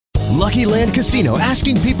Lucky Land Casino,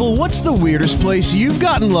 asking people, what's the weirdest place you've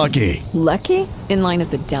gotten lucky? Lucky? In line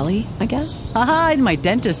at the deli, I guess? Aha, in my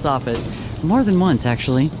dentist's office. More than once,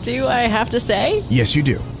 actually. Do I have to say? Yes, you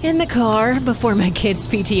do. In the car before my kids'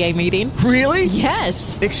 PTA meeting. Really?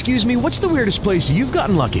 Yes. Excuse me, what's the weirdest place you've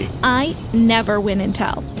gotten lucky? I never win and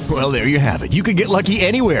tell. Well, there you have it. You can get lucky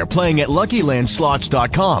anywhere, playing at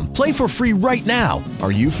LuckyLandSlots.com. Play for free right now.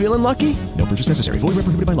 Are you feeling lucky? No purchase necessary. Void where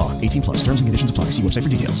prohibited by law. 18 plus. Terms and conditions apply. See website for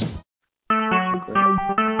details.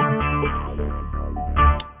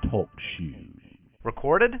 Talk shoes.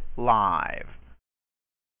 Recorded live.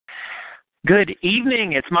 Good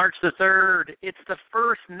evening. It's March the 3rd. It's the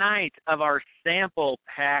first night of our sample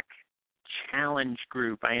pack challenge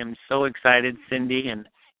group. I am so excited. Cindy and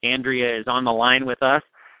Andrea is on the line with us.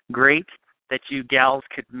 Great that you gals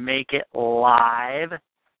could make it live.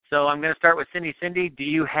 So I'm going to start with Cindy. Cindy, do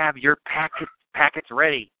you have your packets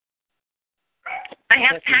ready? I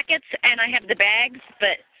have packets and I have the bags,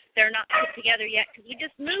 but they're not put together yet because we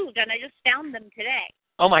just moved and I just found them today.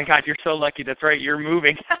 Oh, my God, you're so lucky. That's right. You're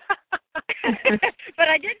moving. But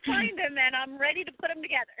I did find them, and I'm ready to put them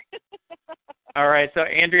together. All right. So,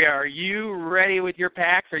 Andrea, are you ready with your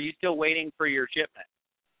packs, or are you still waiting for your shipment?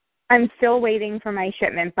 I'm still waiting for my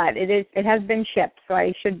shipment, but it has been shipped, so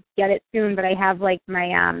I should get it soon. But I have, like,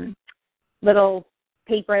 my little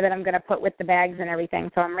paper that I'm going to put with the bags and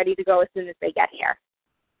everything, so I'm ready to go as soon as they get here.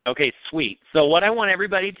 Okay, sweet. So what I want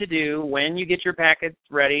everybody to do when you get your packets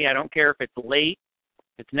ready, I don't care if it's late,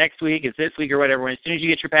 it's next week, it's this week or whatever, as soon as you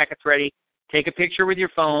get your packets ready, take a picture with your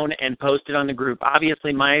phone and post it on the group.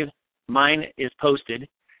 Obviously, mine is posted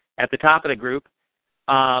at the top of the group.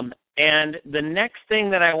 And the next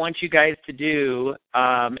thing that I want you guys to do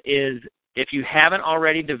is, if you haven't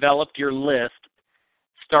already developed your list,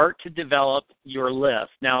 start to develop your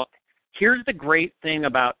list. Now, here's the great thing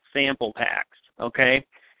about sample packs, okay?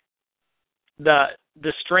 The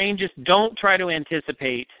strangest, don't try to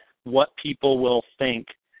anticipate what people will think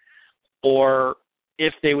or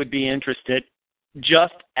if they would be interested.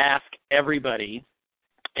 Just ask everybody.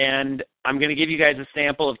 And I'm going to give you guys a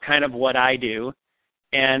sample of kind of what I do.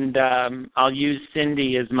 And I'll use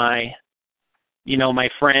Cindy as my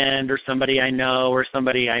friend or somebody I know or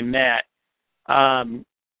somebody I met. And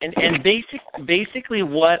basically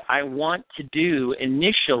what I want to do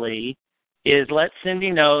initially is let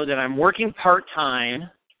Cindy know that I'm working part-time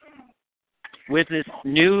with this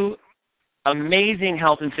new amazing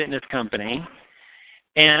health and fitness company,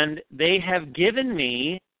 and they have given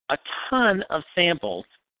me a ton of samples,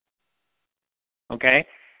 okay?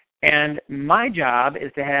 And my job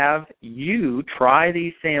is to have you try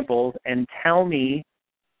these samples and tell me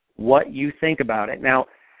what you think about it. Now,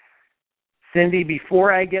 Cindy,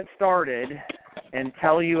 before I get started and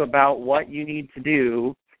tell you about what you need to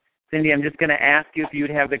do, Cindy, I'm just going to ask you if you'd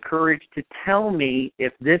have the courage to tell me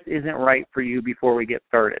if this isn't right for you before we get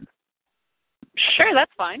started. Sure,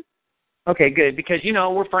 that's fine. Okay, good, because,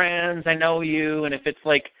 we're friends, I know you, and if it's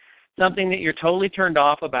like something that you're totally turned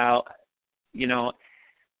off about,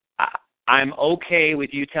 I'm okay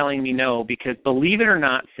with you telling me no, because believe it or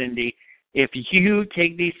not, Cindy, if you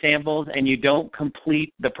take these samples and you don't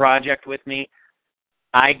complete the project with me,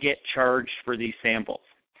 I get charged for these samples.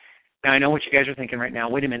 Now, I know what you guys are thinking right now.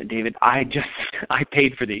 Wait a minute, David. I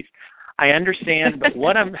paid for these. I understand, but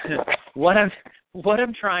what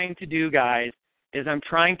I'm trying to do, guys, is I'm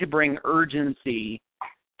trying to bring urgency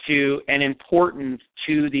to and importance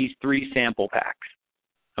to these 3 sample packs.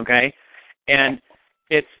 Okay? And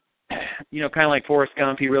it's kind of like Forrest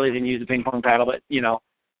Gump. He really didn't use a ping pong paddle, but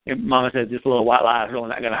Mama says just a little white lie is really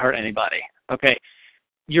not going to hurt anybody. Okay?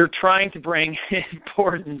 You're trying to bring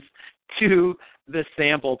importance to the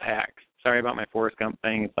sample packs. Sorry about my Forrest Gump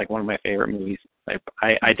thing. It's like one of my favorite movies.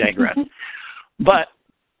 I digress. But,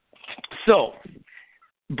 so,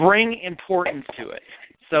 bring importance to it.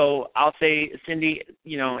 So I'll say, Cindy,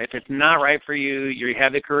 if it's not right for you, you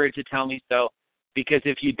have the courage to tell me so, because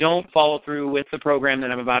if you don't follow through with the program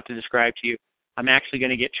that I'm about to describe to you, I'm actually going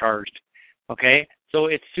to get charged. Okay? So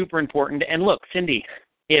it's super important. And look, Cindy,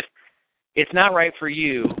 if it's not right for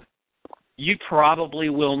you, you probably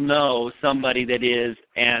will know somebody that is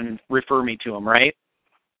and refer me to them, right?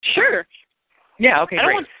 Sure. Yeah, okay,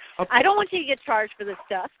 great. I don't want you to get charged for this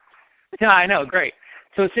stuff. Yeah, I know, great.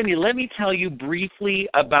 So, Cindy, let me tell you briefly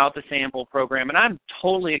about the sample program, and I'm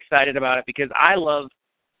totally excited about it because I love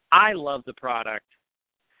the product,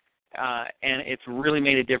 and it's really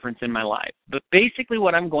made a difference in my life. But basically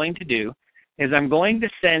what I'm going to do is I'm going to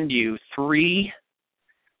send you 3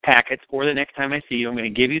 packets, or the next time I see you, I'm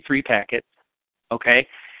going to give you 3 packets, okay?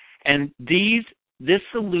 And this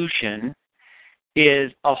solution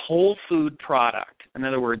is a whole food product. In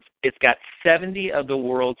other words, it's got 70 of the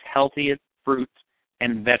world's healthiest fruits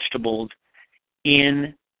and vegetables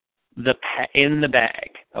in the bag,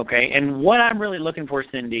 okay? And what I'm really looking for,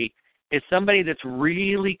 Cindy, is somebody that's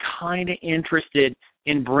really kind of interested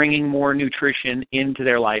in bringing more nutrition into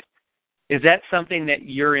their life. Is that something that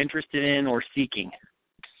you're interested in or seeking?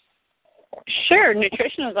 Sure,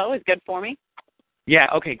 nutrition is always good for me. Yeah,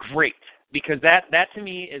 okay, great. Because that to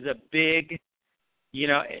me is a big,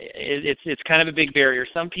 it's kind of a big barrier.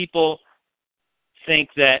 Some people think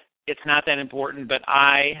that it's not that important, but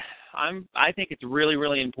I think it's really,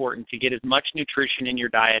 really important to get as much nutrition in your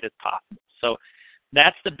diet as possible. So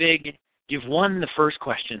that's you've won the first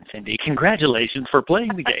question, Cindy. Congratulations for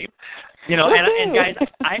playing the game. And guys,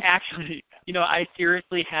 I actually, I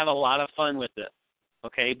seriously have a lot of fun with this,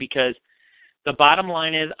 okay? Because the bottom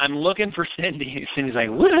line is I'm looking for Cindy. Cindy's like,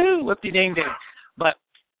 woohoo, whoop-de-ding-ding. But,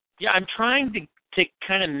 yeah, I'm trying to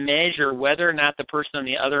kind of measure whether or not the person on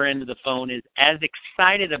the other end of the phone is as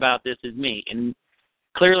excited about this as me. And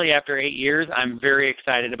clearly after 8 years, I'm very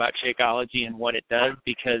excited about Shakeology and what it does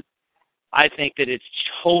because I think that it's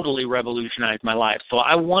totally revolutionized my life. So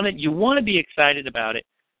you want to be excited about it,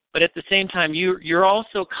 but at the same time, you're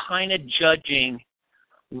also kind of judging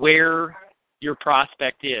where your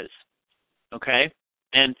prospect is, okay?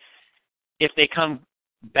 And if they come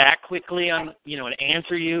back quickly on, and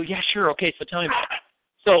answer you, yeah, sure, okay, so tell me about it.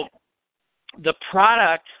 So the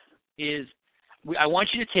product is, I want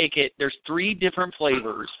you to take it, there's 3 different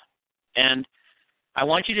flavors, and I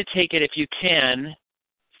want you to take it, if you can,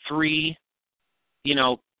 3,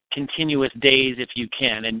 continuous days if you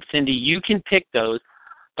can. And Cindy, you can pick those,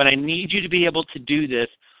 but I need you to be able to do this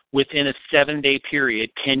within a 7-day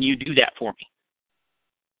period. Can you do that for me?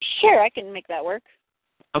 Sure, I can make that work.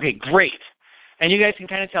 Okay, great. And you guys can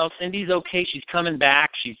kind of tell Cindy's okay. She's coming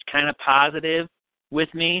back. She's kind of positive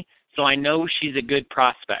with me, so I know she's a good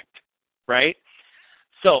prospect, right?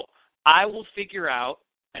 So I will figure out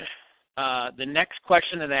the next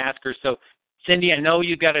question that I ask her. So, Cindy, I know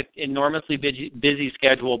you've got an enormously busy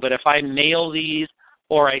schedule, but if I mail these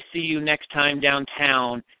or I see you next time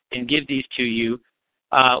downtown and give these to you,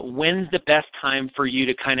 when's the best time for you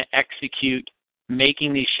to kind of execute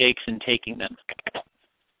making these shakes and taking them?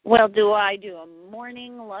 Well, do I do a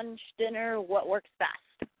morning, lunch, dinner? What works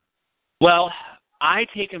best? Well, I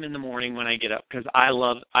take them in the morning when I get up because I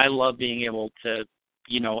love being able to,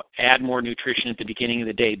 add more nutrition at the beginning of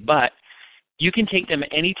the day. But you can take them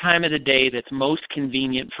any time of the day that's most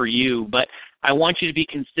convenient for you, but I want you to be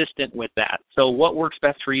consistent with that. So what works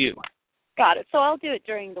best for you? Got it. So I'll do it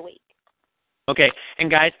during the week. Okay.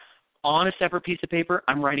 And guys, on a separate piece of paper,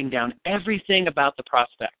 I'm writing down everything about the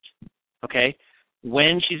prospect, okay?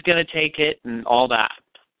 When she's going to take it and all that.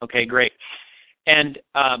 Okay, great. And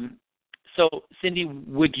so, Cindy,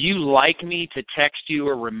 would you like me to text you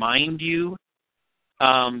or remind you?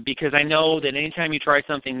 Because I know that anytime you try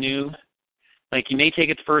something new, like you may take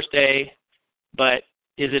it the first day, but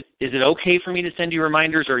is it okay for me to send you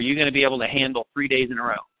reminders, or are you going to be able to handle 3 days in a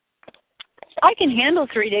row? I can handle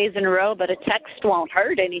 3 days in a row, but a text won't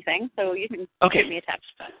hurt anything, so you can give me a text.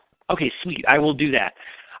 Okay, sweet. I will do that.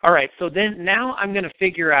 All right, so then now I'm going to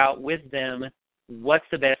figure out with them what's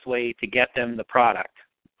the best way to get them the product,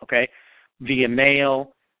 okay, via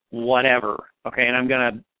mail, whatever, okay, and I'm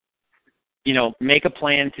going to, make a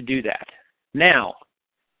plan to do that. Now,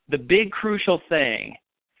 the big crucial thing,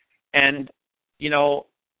 and,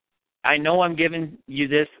 I know I'm giving you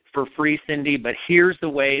this for free, Cindy, but here's the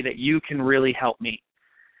way that you can really help me.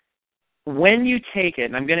 When you take it,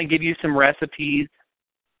 and I'm going to give you some recipes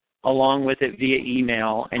along with it via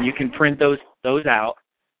email, and you can print those out,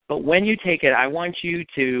 but when you take it, I want you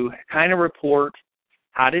to kind of report,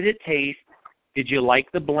 how did it taste? Did you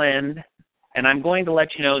like the blend? And I'm going to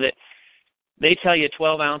let you know that they tell you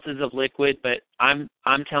 12 ounces of liquid, but I'm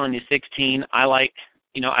telling you 16. I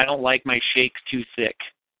don't like my shakes too thick,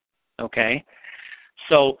 okay?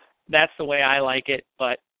 So that's the way I like it,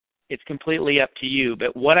 but it's completely up to you.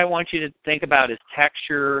 But what I want you to think about is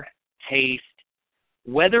texture, taste,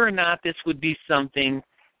 whether or not this would be something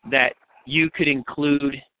that you could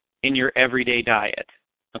include in your everyday diet,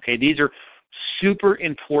 okay? These are super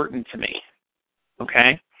important to me,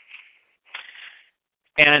 okay?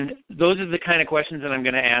 And those are the kind of questions that I'm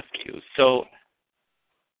going to ask you. So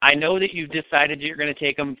I know that you've decided you're going to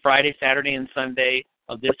take them Friday, Saturday, and Sunday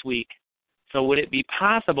of this week. So would it be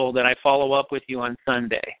possible that I follow up with you on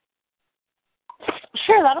Sunday?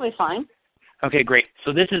 Sure, that'll be fine. Okay, great.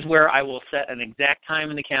 So this is where I will set an exact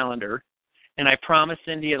time in the calendar. And I promise,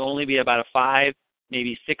 Cindy, it'll only be about a 5,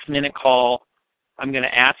 maybe 6-minute call. I'm going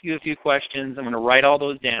to ask you a few questions. I'm going to write all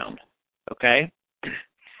those down, okay?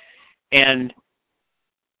 And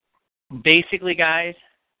basically, guys,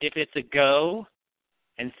 if it's a go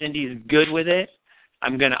and Cindy's good with it,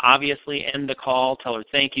 I'm going to obviously end the call, tell her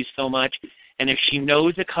thank you so much. And if she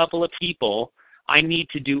knows a couple of people, I need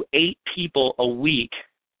to do 8 people a week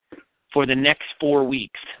for the next 4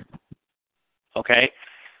 weeks. Okay?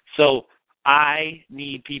 So I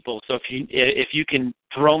need people. So if you can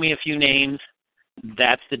throw me a few names,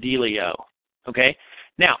 that's the dealio. Okay?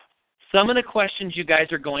 Now, some of the questions you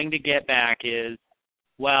guys are going to get back is,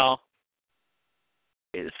 well,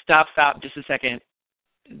 stop, just a second.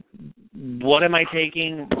 What am I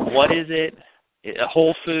taking? What is it? A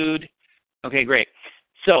whole food? Okay, great.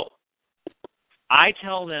 So I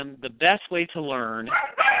tell them the best way to learn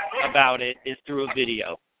about it is through a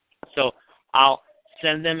video. So I'll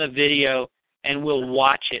send them a video and we'll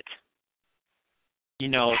watch it. You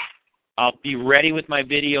know, I'll be ready with my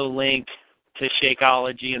video link to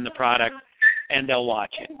Shakeology and the product, and they'll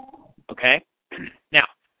watch it. Okay? Now,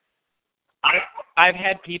 I've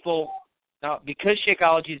had people, because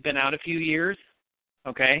Shakeology's been out a few years,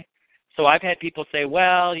 okay, so I've had people say,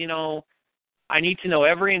 well, you know, I need to know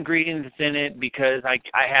every ingredient that's in it because I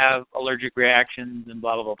have allergic reactions and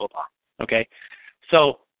blah, blah, blah, blah, blah. Okay?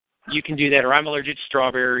 So you can do that, or I'm allergic to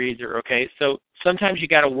strawberries, or okay. So sometimes you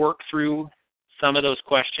got to work through some of those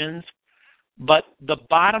questions. But the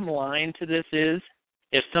bottom line to this is,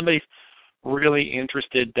 if somebody's really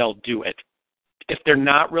interested, they'll do it. If they're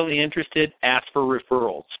not really interested, ask for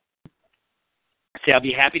referrals. See, I'll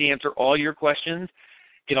be happy to answer all your questions,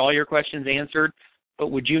 get all your questions answered,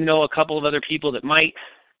 but would you know a couple of other people that might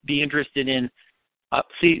be interested in,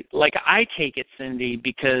 see, like I take it, Cindy,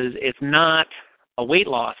 because it's not a weight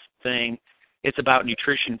loss thing, it's about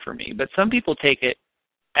nutrition for me. But some people take it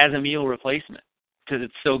as a meal replacement because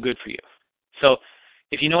it's so good for you. So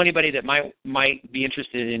if you know anybody that might be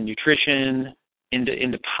interested in nutrition,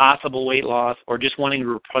 into possible weight loss, or just wanting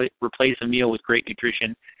to replace a meal with great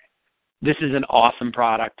nutrition, this is an awesome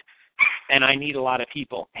product, and I need a lot of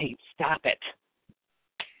people. Hey, stop it.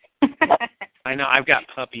 I know I've got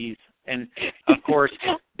puppies, and of course,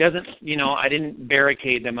 I didn't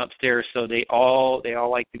barricade them upstairs, so they all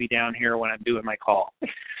like to be down here when I'm doing my call.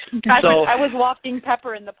 I was walking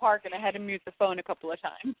Pepper in the park, and I had to mute the phone a couple of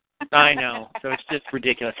times. I know, so it's just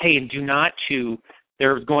ridiculous. Hey, and do not chew.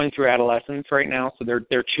 They're going through adolescence right now, so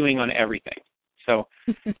they're chewing on everything. So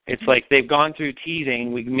it's like they've gone through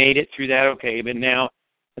teething. We made it through that okay, but now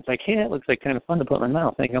it's like, hey, it looks like kind of fun to put in my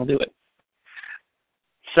mouth. I think I'll do it.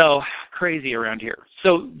 So crazy around here.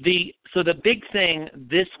 So the big thing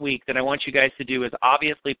this week that I want you guys to do is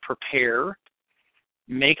obviously prepare,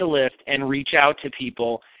 make a list, and reach out to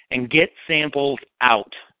people and get samples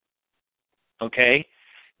out. Okay?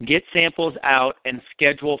 Get samples out and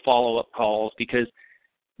schedule follow-up calls, because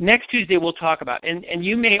next Tuesday we'll talk about, and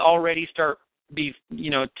you may already start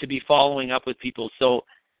to be following up with people. So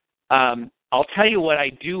I'll tell you what I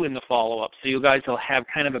do in the follow-up, so you guys will have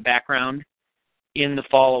kind of a background in the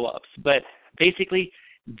follow-ups. But basically,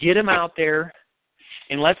 get them out there.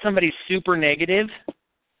 Unless somebody's super negative,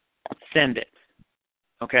 send it.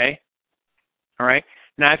 Okay? All right?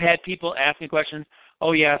 Now, I've had people ask me questions.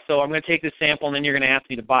 Oh, yeah, so I'm going to take this sample, and then you're going to ask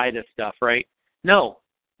me to buy this stuff, right? No,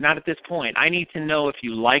 not at this point. I need to know if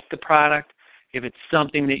you like the product, if it's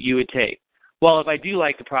something that you would take. Well, if I do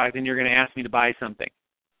like the product, then you're going to ask me to buy something,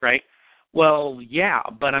 right? Well, yeah,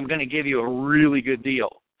 but I'm going to give you a really good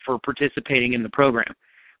deal for participating in the program.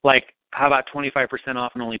 Like, how about 25%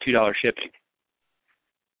 off and only $2 shipping?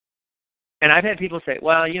 And I've had people say,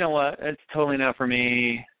 well, you know what, it's totally not for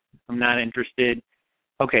me. I'm not interested.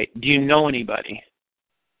 Okay, do you know anybody?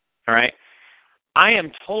 All right? I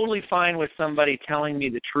am totally fine with somebody telling me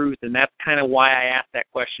the truth, and that's kind of why I asked that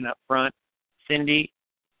question up front. Cindy,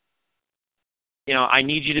 I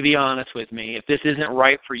need you to be honest with me. If this isn't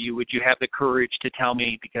right for you, would you have the courage to tell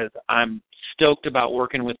me? Because I'm stoked about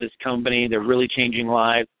working with this company. They're really changing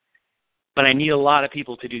lives. But I need a lot of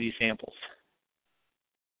people to do these samples.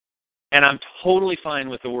 And I'm totally fine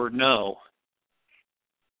with the word no.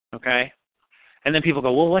 Okay? And then people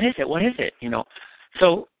go, well, what is it? What is it?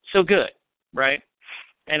 So good, right?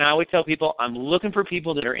 And I always tell people, I'm looking for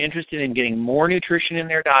people that are interested in getting more nutrition in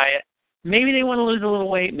their diet. Maybe they want to lose a little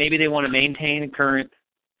weight. Maybe they want to maintain current,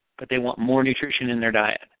 but they want more nutrition in their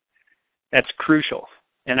diet. That's crucial.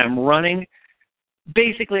 And I'm running,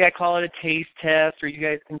 basically I call it a taste test, or you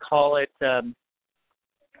guys can call it, a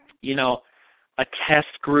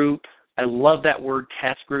test group. I love that word,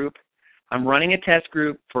 test group. I'm running a test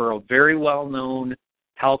group for a very well-known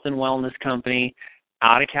health and wellness company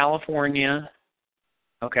out of California,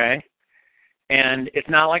 okay? And it's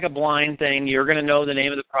not like a blind thing. You're going to know the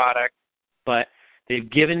name of the product, but they've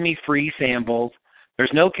given me free samples. There's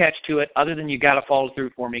no catch to it other than you got to follow through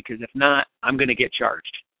for me, because if not, I'm going to get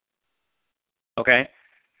charged. Okay?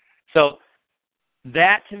 So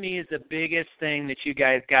that to me is the biggest thing that you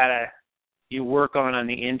guys you work on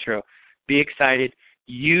the intro. Be excited.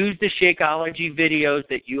 Use the Shakeology videos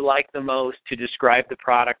that you like the most to describe the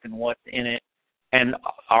product and what's in it and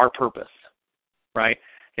our purpose, right?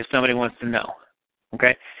 If somebody wants to know,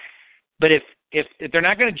 okay? But if they're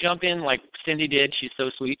not going to jump in like Cindy did, she's so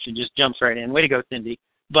sweet, she just jumps right in. Way to go, Cindy.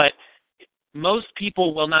 But most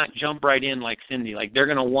people will not jump right in like Cindy. Like, they're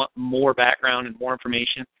going to want more background and more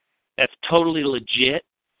information. That's totally legit.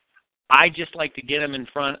 I just like to get them in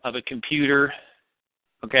front of a computer,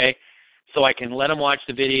 okay, so I can let them watch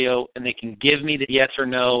the video and they can give me the yes or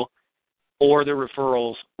no or the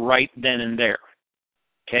referrals right then and there,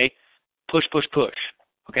 okay? Push, push, push,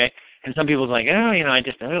 okay? And some people's like,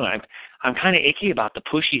 I'm kind of icky about the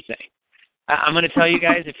pushy thing. I'm going to tell you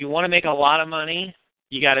guys, if you want to make a lot of money,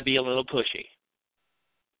 you got to be a little pushy,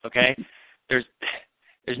 okay? There's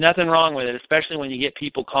nothing wrong with it, especially when you get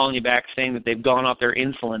people calling you back saying that they've gone off their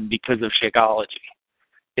insulin because of Shakeology.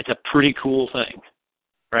 It's a pretty cool thing,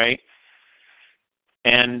 right?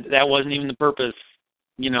 And that wasn't even the purpose,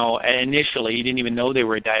 initially. You didn't even know they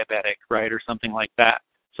were a diabetic, right, or something like that.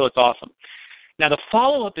 So it's awesome. Now, the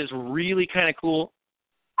follow-up is really kind of cool.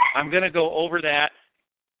 I'm going to go over that.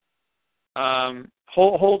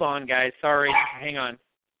 Hold on, guys. Sorry. Hang on.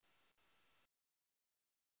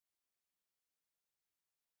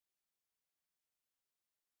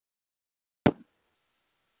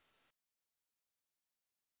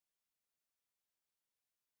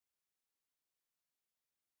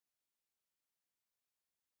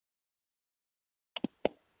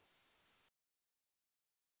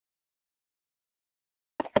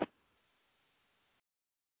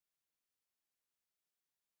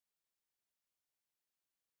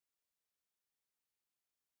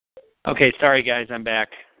 Okay, sorry, guys. I'm back.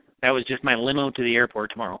 That was just my limo to the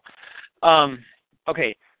airport tomorrow.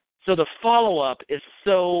 Okay, so the follow-up is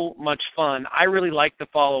so much fun. I really like the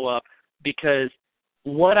follow-up because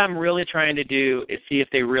what I'm really trying to do is see if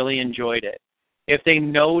they really enjoyed it. If they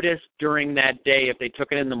noticed during that day, if they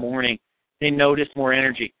took it in the morning, they noticed more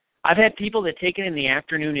energy. I've had people that take it in the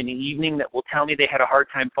afternoon and the evening that will tell me they had a hard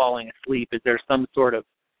time falling asleep. Is there some sort of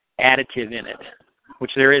additive in it?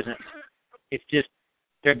 Which there isn't. It's just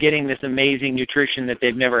they're getting this amazing nutrition that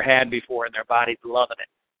they've never had before, and their body's loving it,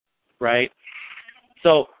 right?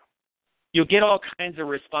 So you'll get all kinds of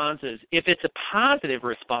responses. If it's a positive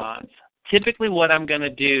response, typically what I'm going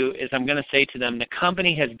to do is I'm going to say to them, the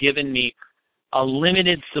company has given me a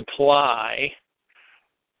limited supply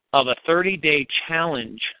of a 30-day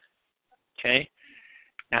challenge, okay?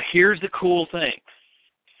 Now, here's the cool thing.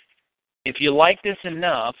 If you like this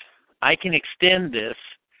enough, I can extend this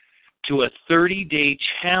to a 30-day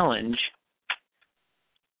challenge,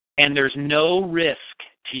 and there's no risk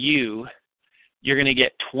to you. You're going to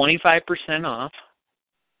get 25% off,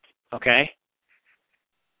 okay?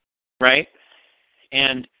 Right?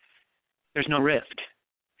 And there's no risk.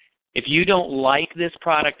 If you don't like this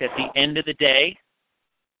product at the end of the day,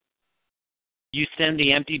 you send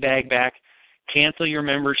the empty bag back, cancel your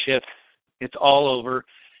membership, it's all over,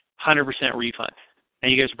 100% refund.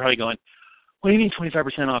 And you guys are probably going, what do you mean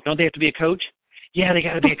 25% off? Don't they have to be a coach? Yeah, they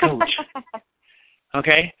got to be a coach.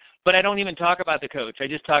 Okay? But I don't even talk about the coach. I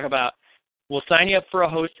just talk about, we'll sign you up for a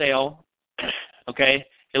wholesale, okay?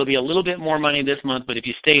 It'll be a little bit more money this month, but if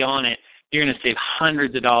you stay on it, you're going to save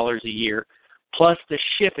hundreds of dollars a year. Plus the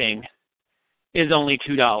shipping is only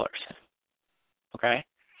 $2, okay?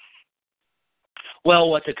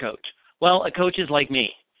 Well, what's a coach? Well, a coach is like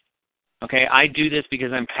me, okay? I do this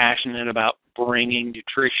because I'm passionate about bringing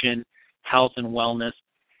nutrition, health, and wellness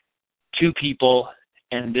to people,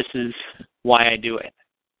 and this is why I do it,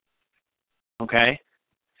 okay?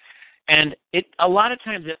 And a lot of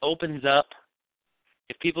times it opens up,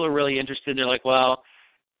 if people are really interested, they're like, well,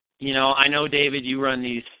 I know, David, you run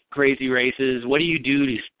these crazy races. What do you do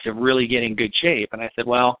to really get in good shape? And I said,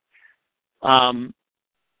 well,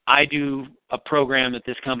 I do a program that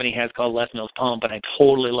this company has called Les Mills Pump, and I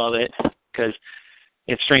totally love it because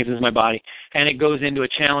it strengthens my body. And it goes into a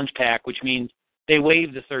challenge pack, which means they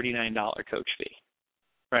waive the $39 coach fee,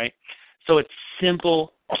 right? So it's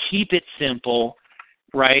simple. Keep it simple,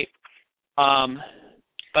 right?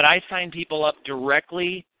 But I sign people up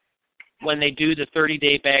directly when they do the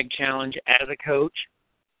 30-day bag challenge as a coach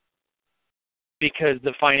because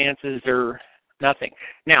the finances are nothing.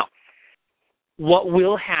 Now, what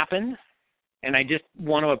will happen, and I just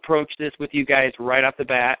want to approach this with you guys right off the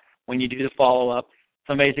bat, when you do the follow-up,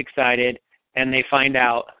 somebody's excited, and they find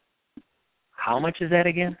out, how much is that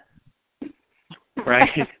again?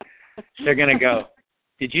 right? They're going to go,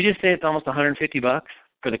 did you just say it's almost $150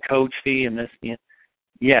 for the coach fee and this?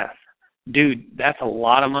 Yes. Dude, that's a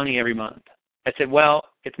lot of money every month. I said, well,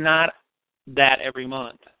 it's not that every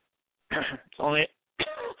month. It's only...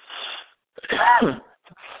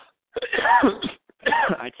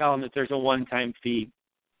 I tell them that there's a one-time fee,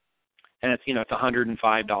 and it's, it's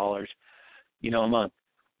 $105, a month.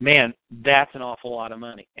 Man, that's an awful lot of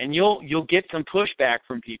money. And you'll get some pushback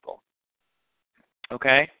from people,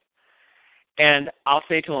 okay? And I'll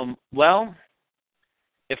say to them, well,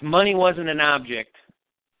 if money wasn't an object,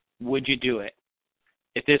 would you do it?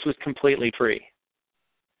 If this was completely free?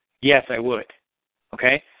 Yes, I would,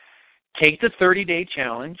 okay? Take the 30-day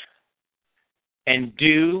challenge and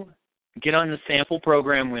get on the sample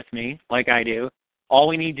program with me like I do. All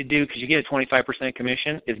we need to do, because you get a 25%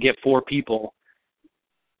 commission, is get 4 people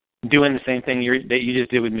doing the same thing that you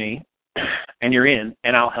just did with me, and you're in,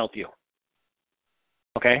 and I'll help you.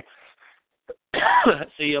 Okay?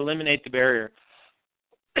 So you eliminate the barrier.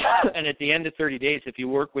 And at the end of 30 days, if you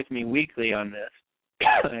work with me weekly on this,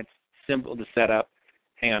 and it's simple to set up.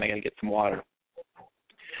 Hang on, I got to get some water.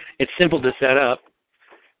 It's simple to set up.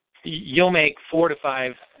 You'll make 4 to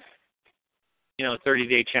 5,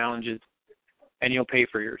 30-day challenges, and you'll pay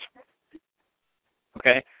for yours.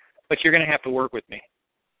 Okay? But you're going to have to work with me,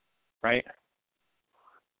 right?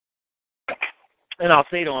 And I'll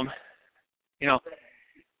say to them,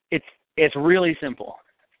 it's really simple.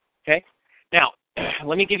 Okay? Now,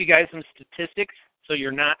 let me give you guys some statistics so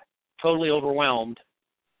you're not totally overwhelmed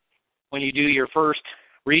when you do your first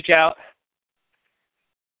reach out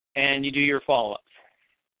and you do your follow-ups.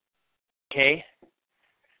 Okay?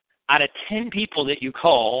 Out of 10 people that you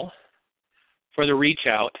call for the reach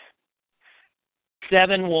out,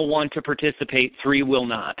 7 will want to participate, 3 will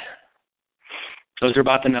not. Those are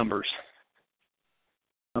about the numbers.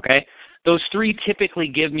 Okay? Those 3 typically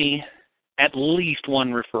give me at least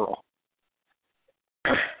 1 referral.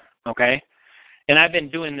 Okay? And I've been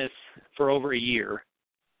doing this for over a year,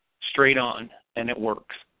 straight on, and it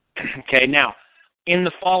works. Okay? Now, in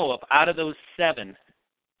the follow-up, out of those 7,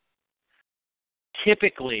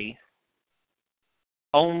 typically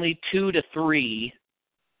only 2 to 3,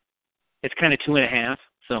 it's kind of 2.5,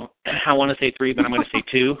 so I want to say 3, but I'm going to say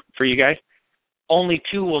 2 for you guys. Only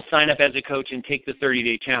 2 will sign up as a coach and take the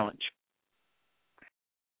 30-day challenge.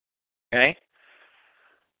 Okay?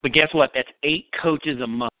 But guess what? That's 8 coaches a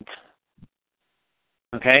month.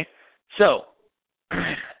 Okay? So,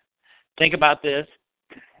 think about this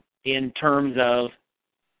in terms of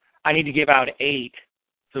I need to give out 8.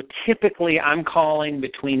 So typically I'm calling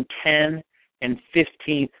between 10 and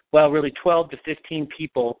 15, well, really 12 to 15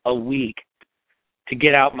 people a week to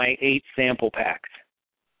get out my 8 sample packs.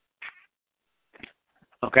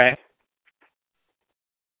 Okay?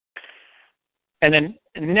 And then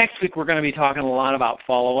next week we're going to be talking a lot about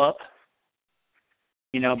follow-up,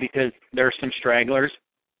 because there's some stragglers,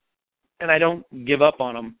 and I don't give up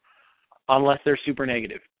on them unless they're super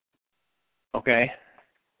negative. Okay?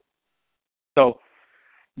 So,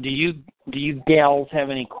 do you gals have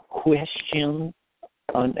any questions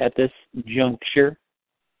at this juncture?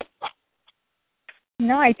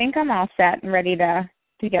 No, I think I'm all set and ready to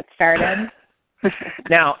get started.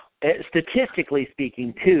 Now, statistically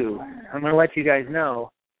speaking, too, I'm going to let you guys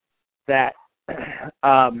know that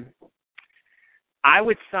I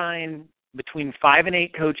would sign between 5 and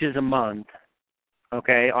 8 coaches a month,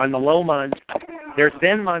 okay? On the low months, there's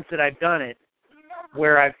been months that I've done it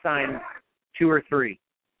where I've signed 2 or 3,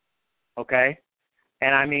 okay?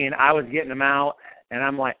 And, I was getting them out, and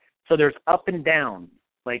I'm like, so there's up and down.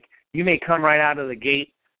 Like, you may come right out of the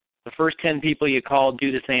gate, the first 10 people you call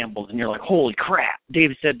do the samples, and you're like, holy crap,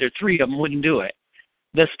 David said there 3 of them wouldn't do it.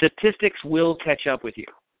 The statistics will catch up with you.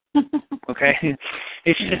 Okay?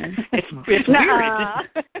 It's weird.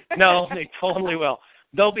 No, they totally will.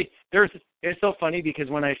 It's so funny because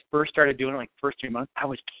when I first started doing it, like the first 3 months, I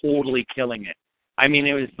was totally killing it.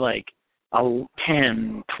 It was like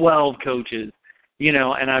 10, 12 coaches,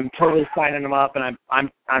 and I'm totally signing them up, and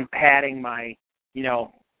I'm padding my,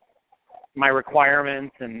 my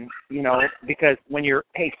requirements, and because when you're,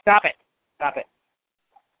 hey, stop it,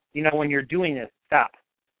 when you're doing this, stop.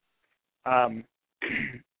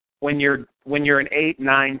 When you're an 8,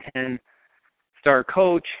 9, 10 star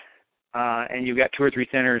coach, and you've got 2 or 3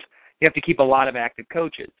 centers, you have to keep a lot of active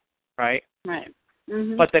coaches, right? Right.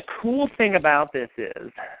 Mm-hmm. But the cool thing about this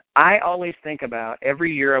is, I always think about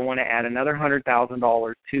every year I want to add another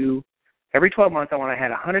 $100,000 to, every 12 months I want to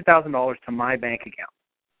add $100,000 to my bank account.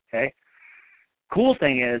 Okay. Cool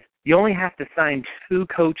thing is, you only have to sign 2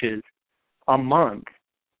 coaches a month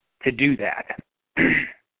to do that.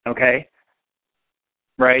 Okay.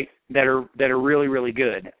 right, that are really, really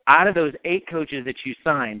good. Out of those 8 coaches that you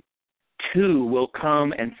sign, 2 will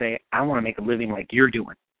come and say, I want to make a living like you're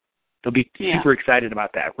doing. They'll be super excited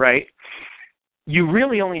about that, right? You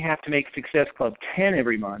really only have to make Success Club 10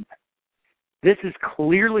 every month. This is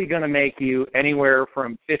clearly going to make you anywhere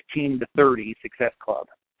from 15 to 30 Success Club.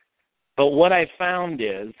 But what I've found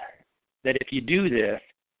is that if you do this,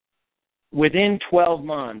 within 12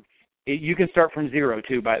 months, you can start from 0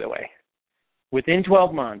 too, by the way. Within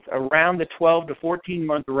 12 months, around the 12 to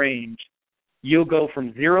 14-month range, you'll go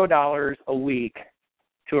from $0 a week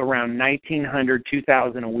to around $1,900,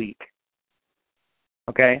 $2,000 a week.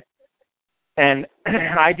 Okay? And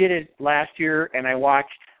I did it last year, and I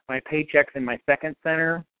watched my paychecks in my second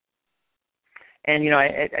center. And,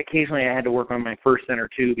 occasionally I had to work on my first center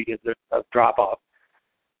too because of drop-off.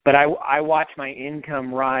 But I watched my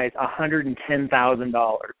income rise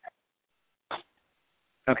 $110,000.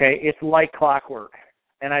 Okay? It's like clockwork.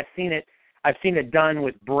 And I've seen it done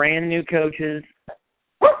with brand new coaches,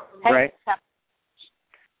 right?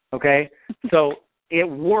 Okay? So it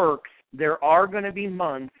works. There are going to be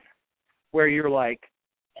months where you're like,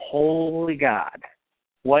 holy God,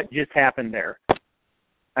 what just happened there?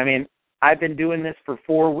 I mean, I've been doing this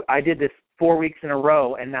I did this 4 weeks in a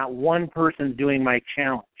row, and not one person's doing my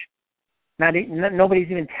challenge. Nobody's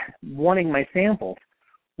even wanting my samples.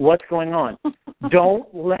 What's going on? Don't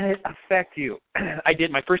let it affect you. I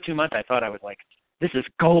did my first 2 months, I thought I was like, this is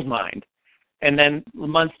gold mine. And then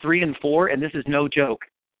months 3 and 4, and this is no joke,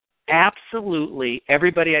 absolutely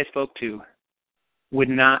everybody I spoke to would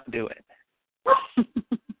not do it.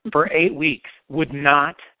 For 8 weeks, would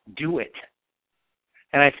not do it.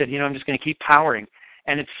 And I said, I'm just going to keep powering.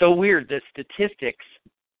 And it's so weird, the statistics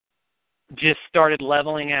just started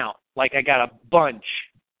leveling out. Like I got a bunch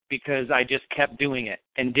because I just kept doing it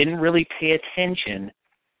and didn't really pay attention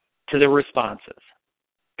to the responses.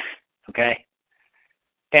 Okay?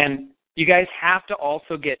 And you guys have to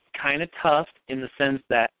also get kind of tough in the sense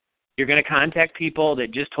that you're going to contact people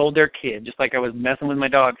that just told their kid, just like I was messing with my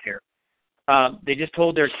dogs here. They just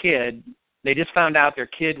told their kid, they just found out their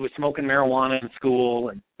kid was smoking marijuana in school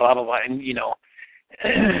and blah, blah, blah, and,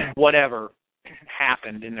 whatever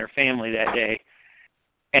happened in their family that day.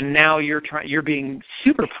 And now you're being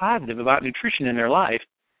super positive about nutrition in their life.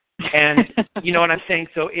 And you know what I'm saying?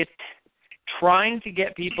 So it's trying to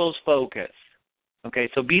get people's focus. Okay,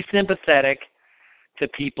 so be sympathetic to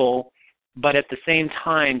people, but at the same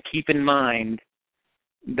time, keep in mind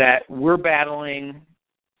that we're battling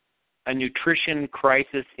a nutrition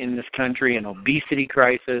crisis in this country, an obesity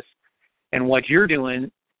crisis, and what you're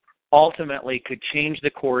doing ultimately could change the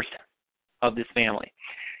course of this family.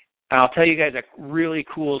 I'll tell you guys a really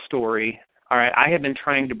cool story. All right, I have been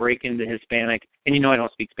trying to break into Hispanic, and I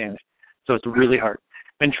don't speak Spanish, so it's really hard.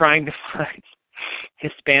 I've been trying to find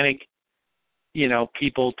Hispanic,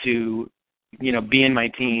 people to, be in my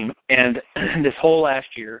team. And this whole last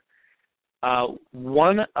year,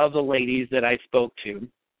 one of the ladies that I spoke to,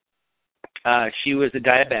 she was a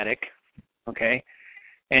diabetic, okay,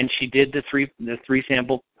 and she did the three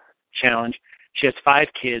sample challenge. She has 5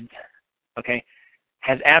 kids, okay,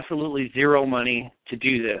 has absolutely zero money to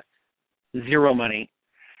do this, zero money.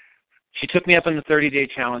 She took me up on the 30-day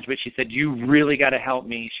challenge, but she said, you really got to help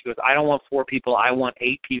me. She goes, I don't want 4 people. I want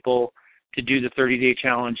 8 people to do the 30-day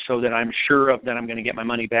challenge so that I'm sure of that I'm going to get my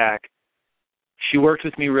money back. She worked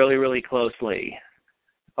with me really, really closely,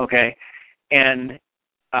 okay, and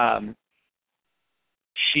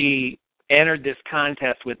she entered this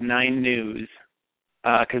contest with 9 News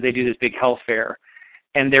because they do this big health fair,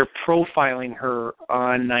 and they're profiling her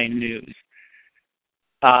on 9 News.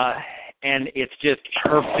 And it's just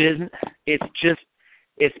her business.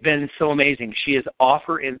 It's been so amazing. She is off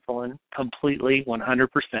her insulin completely,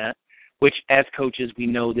 100%, which as coaches we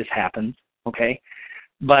know this happens, okay?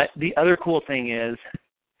 But the other cool thing is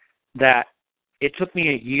that it took me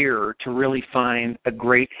a year to really find a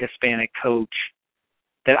great Hispanic coach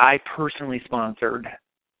that I personally sponsored,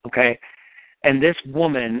 okay? And this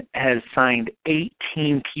woman has signed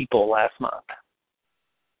 18 people last month.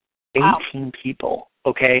 18 people,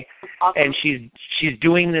 okay? Awesome. And she's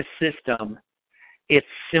doing this system. It's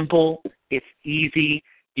simple. It's easy.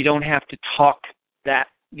 You don't have to talk that,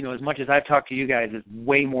 as much as I've talked to you guys is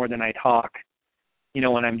way more than I talk,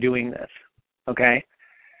 when I'm doing this, okay?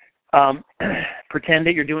 Pretend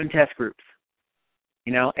that you're doing test groups,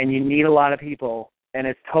 and you need a lot of people, and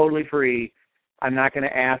it's totally free. I'm not going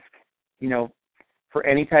to ask, for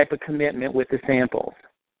any type of commitment with the samples,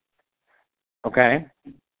 okay?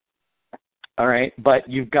 All right, but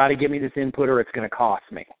you've got to give me this input or it's going to cost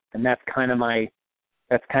me, and that's kind of my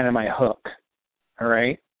hook, all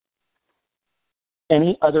right?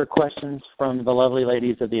 Any other questions from the lovely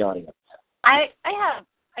ladies of the audience? I have,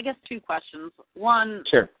 I guess, two questions. One,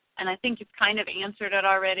 Sure. and I think you've kind of answered it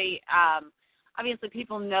already. Obviously,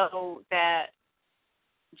 people know that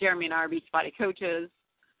Jeremy and I are Beachbody coaches,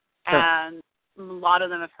 Sure. and a lot of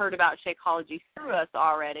them have heard about Shakeology through us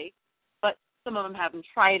already, but some of them haven't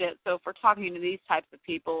tried it. So if we're talking to these types of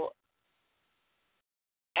people,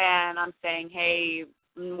 and I'm saying, hey,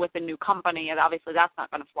 with a new company, and obviously that's not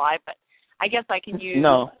going to fly, but I guess I can use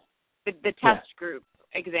the test group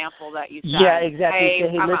example that you said. Yeah, exactly.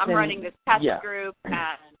 Hey, I'm listen, running this test group, and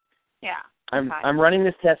I'm running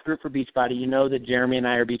this test group for Beachbody. You know that Jeremy and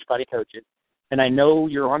I are Beachbody coaches, and I know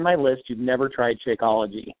you're on my list. You've never tried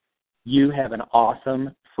Shakeology. You have an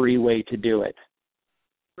awesome free way to do it.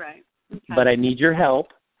 Right. Okay. But I need your help,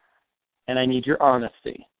 and I need your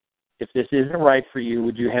honesty. If this isn't right for you,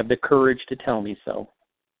 would you have the courage to tell me so?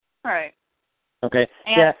 Right. Okay.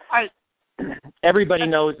 And everybody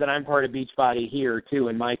knows that I'm part of Beachbody here, too,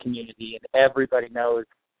 in my community, and everybody knows,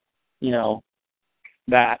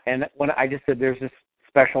 that. And when I just said there's this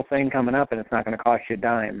special thing coming up, and it's not going to cost you a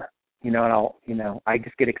dime, and I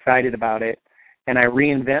just get excited about it, and I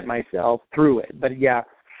reinvent myself through it. But, yeah,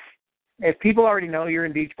 if people already know you're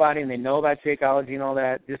in Beachbody and they know about Shakeology and all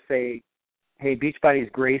that, just say, hey, Beachbody's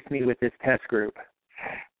graced me with this test group.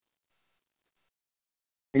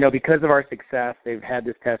 Because of our success, they've had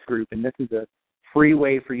this test group, and this is a free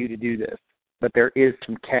way for you to do this. But there is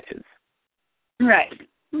some catches. Right.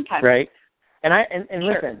 Okay. Right? And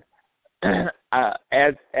listen,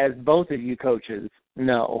 as both of you coaches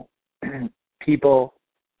know, people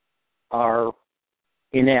are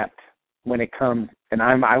inept when it comes, and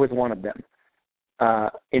I was one of them,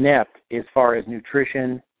 inept as far as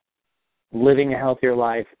nutrition, living a healthier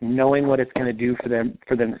life, knowing what it's going to do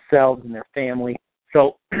for themselves and their family.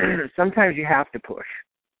 So sometimes you have to push.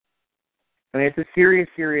 I mean, it's a serious,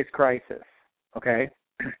 serious crisis, okay?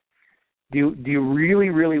 Do you really,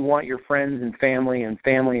 really want your friends and family and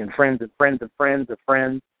friends and friends of friends of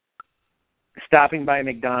friends stopping by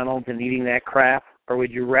McDonald's and eating that crap? Or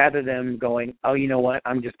would you rather them going, oh, you know what,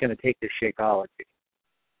 I'm just going to take this Shakeology?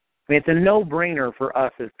 I mean, it's a no-brainer for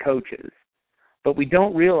us as coaches, but we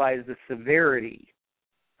don't realize the severity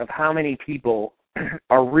of how many people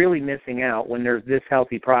are really missing out when there's this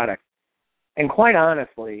healthy product. And quite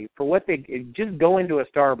honestly, for what they just go into a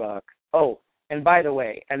Starbucks. Oh, and by the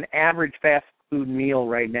way, an average fast food meal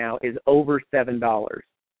right now is over $7.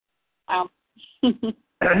 Wow.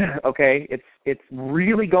 Okay, it's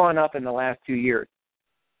really gone up in the last 2 years.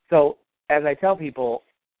 So as I tell people,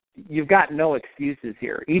 you've got no excuses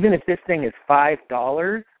here. Even if this thing is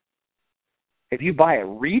 $5, if you buy it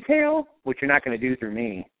retail, which you're not going to do through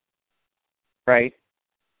me, right?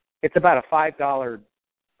 It's about a $5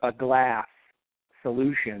 a glass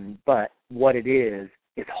solution, but what it is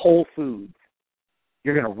whole foods.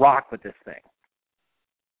 You're going to rock with this thing,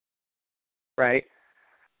 right?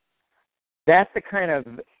 That's the kind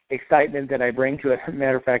of excitement that I bring to it. As a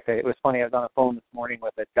matter of fact, it was funny. I was on the phone this morning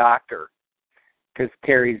with a doctor because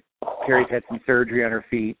Carrie's had some surgery on her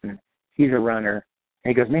feet, and he's a runner.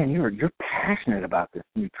 And he goes, man, you're passionate about this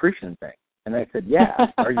nutrition thing. And I said, yeah.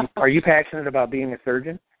 Are you passionate about being a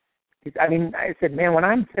surgeon? I said, man, when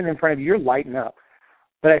I'm sitting in front of you, you're lighting up.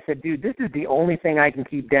 But I said, dude, this is the only thing I can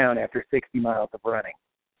keep down after 60 miles of running.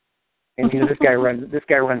 And this guy runs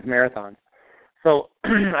marathons. So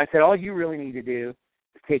I said, all you really need to do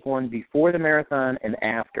is take one before the marathon and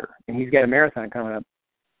after. And he's got a marathon coming up.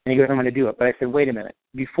 And he goes, I'm going to do it. But I said, wait a minute.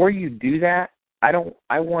 Before you do that,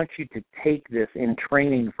 I want you to take this in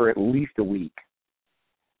training for at least a week.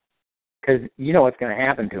 Because you know what's going to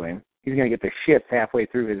happen to him. He's going to get the shits halfway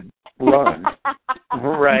through his run,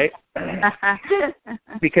 right?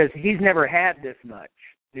 Because he's never had this much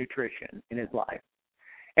nutrition in his life.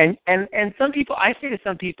 And some people, I say to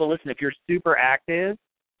some people, listen, if you're super active,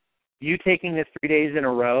 you taking this 3 days in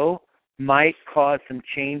a row might cause some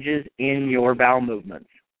changes in your bowel movements,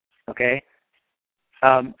 okay?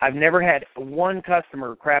 I've never had one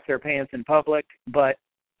customer crap their pants in public, but,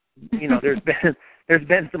 there's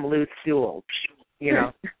been some loose stools,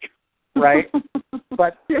 right?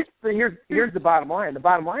 But here's the bottom line. The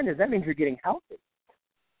bottom line is that means you're getting healthy.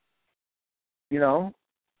 You're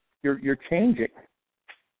changing.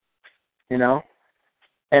 And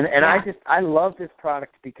I love this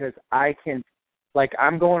product because I can,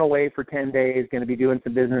 I'm going away for 10 days, going to be doing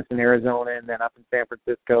some business in Arizona and then up in San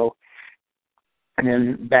Francisco and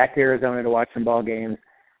then back to Arizona to watch some ball games.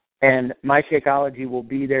 And my Shakeology will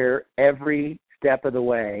be there every step of the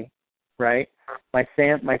way, right? My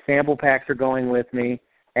sample packs are going with me,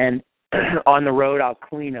 and on the road I'll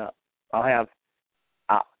clean up. I'll have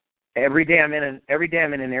every day I'm in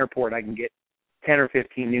an airport, I can get 10 or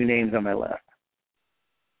 15 new names on my list.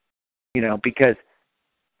 Because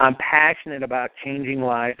I'm passionate about changing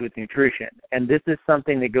lives with nutrition. And this is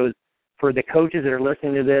something that goes for the coaches that are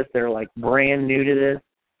listening to this, they're like brand new to this,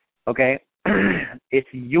 okay? It's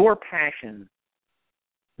your passion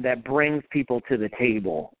that brings people to the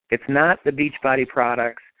table. It's not the Beachbody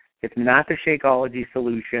products. It's not the Shakeology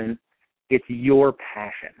solution. It's your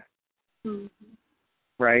passion,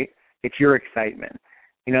 right? It's your excitement.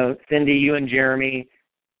 Cindy, you and Jeremy,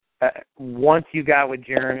 once you got with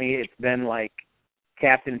Jeremy, it's been like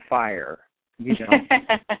Captain Fire,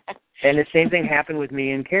 And the same thing happened with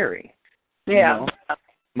me and Carrie. Yeah.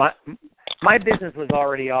 My business was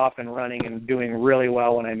already off and running and doing really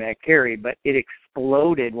well when I met Carrie, but it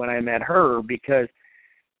exploded when I met her because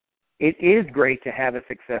it is great to have a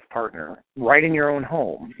success partner right in your own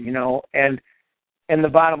home, and the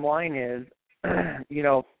bottom line is,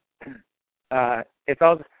 it's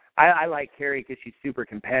all, I like Carrie because she's super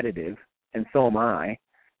competitive, and so am I,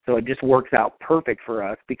 so it just works out perfect for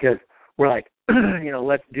us because we're like,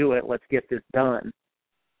 let's do it, let's get this done.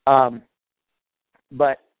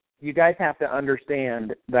 But you guys have to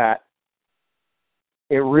understand that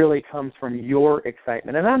it really comes from your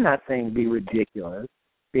excitement. And I'm not saying be ridiculous,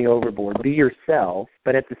 be overboard, be yourself,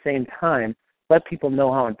 but at the same time, let people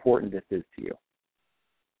know how important this is to you.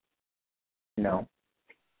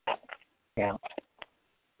 Yeah.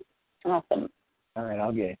 Awesome. All right,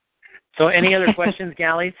 I'll get it. So any other questions,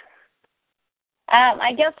 galleys?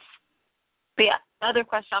 I guess the other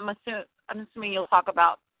question, I'm assuming you'll talk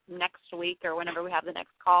about next week or whenever we have the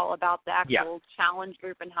next call about the actual challenge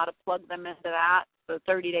group and how to plug them into that, the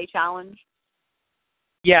 30-day challenge.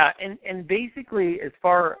 Yeah, and basically as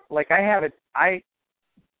far, like I have it, I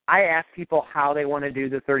ask people how they want to do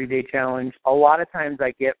the 30-day challenge. A lot of times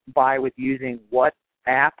I get by with using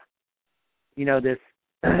WhatsApp,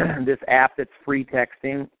 this app that's free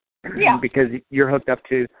texting because you're hooked up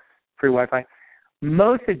to free Wi-Fi.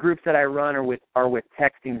 Most of the groups that I run are with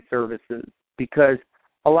texting services because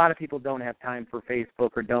a lot of people don't have time for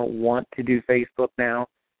Facebook or don't want to do Facebook now.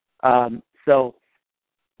 So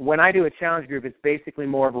when I do a challenge group, it's basically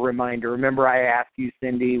more of a reminder. Remember I asked you,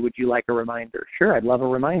 Cindy, would you like a reminder? Sure, I'd love a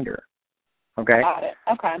reminder. Okay? Got it.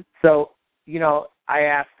 Okay. So, I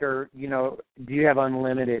asked her, do you have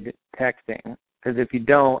unlimited texting? Because if you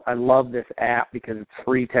don't, I love this app because it's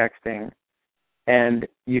free texting. And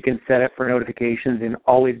you can set it for notifications and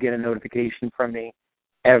always get a notification from me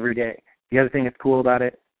every day. The other thing that's cool about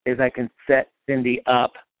it is I can set Cindy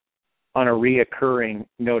up on a reoccurring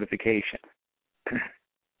notification.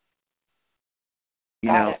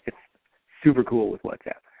 It's super cool with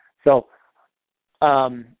WhatsApp. So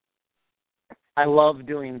I love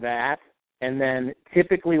doing that. And then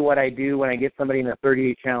typically what I do when I get somebody in a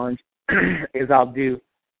 30-day challenge is I'll do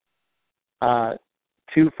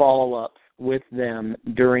 2 follow-ups with them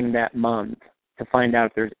during that month to find out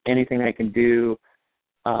if there's anything I can do.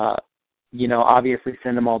 Obviously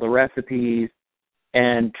send them all the recipes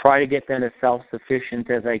and try to get them as self-sufficient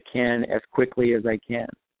as I can as quickly as I can.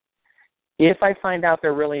 If I find out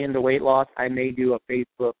they're really into weight loss, I may do a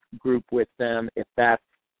Facebook group with them if that's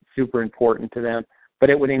super important to them. But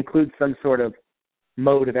it would include some sort of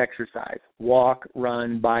mode of exercise, walk,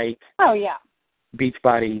 run, bike. Oh, yeah.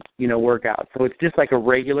 Beachbody, workout. So it's just like a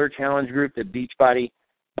regular challenge group that Beachbody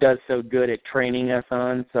does so good at training us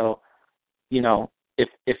on. So,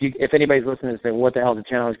 if anybody's listening and say, what the hell is a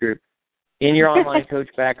challenge group? In your online coach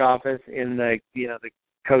back office, in the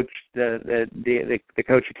coach the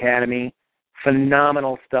Coach Academy,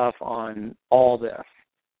 phenomenal stuff on all this.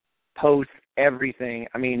 Posts, everything.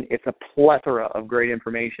 I mean, it's a plethora of great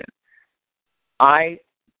information. I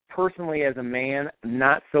personally, as a man, I'm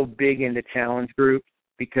not so big into challenge groups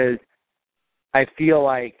because I feel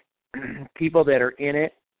like people that are in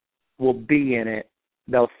it will be in it.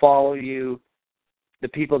 They'll follow you. The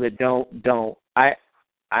people that don't.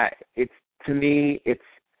 It's, to me, it's,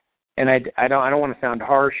 and I don't want to sound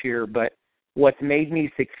harsh here, but what's made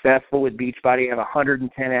me successful with Beachbody, I have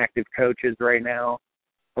 110 active coaches right now.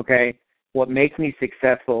 Okay, what makes me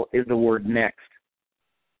successful is the word next.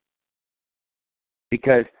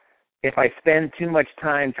 Because if I spend too much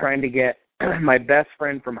time trying to get my best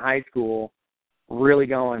friend from high school really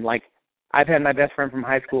going, like I've had my best friend from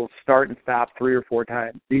high school start and stop 3 or 4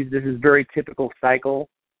 times. This is very typical cycle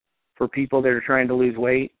for people that are trying to lose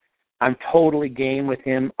weight. I'm totally game with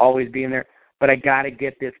him always being there, but I got to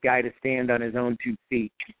get this guy to stand on his own 2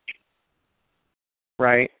 feet,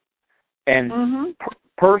 right? And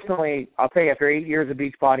personally, I'll tell you, after 8 years of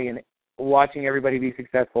Beachbody and watching everybody be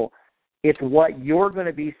successful, it's what you're going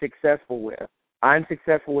to be successful with I'm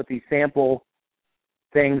successful with these sample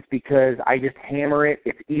things because I just hammer it.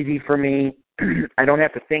 It's easy for me. I don't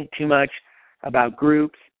have to think too much about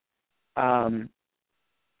groups. You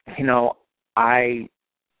know, I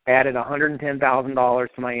added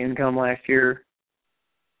 $110,000 to my income last year,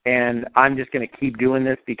 and I'm just going to keep doing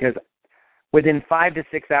this because within 5 to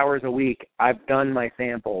 6 hours a week, I've done my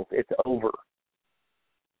samples. It's over.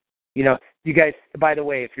 You know, you guys, by the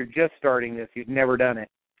way, if you're just starting this, you've never done it,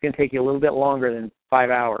 it's going to take you a little bit longer than 5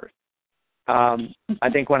 hours. I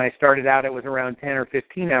think when I started out, it was around 10 or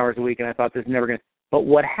 15 hours a week, and I thought this is never going to. But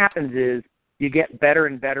what happens is you get better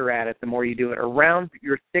and better at it the more you do it. Around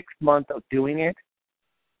your 6th month of doing it,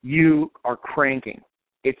 you are cranking.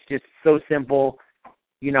 It's just so simple.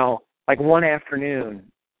 You know, like one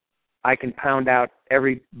afternoon, I can pound out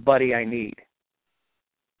everybody I need.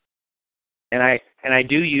 And I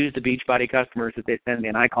do use the Beachbody customers that they send me,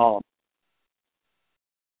 and I call them.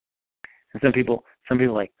 And some people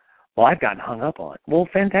are like, well, I've gotten hung up on. Well,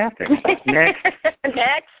 fantastic. Next.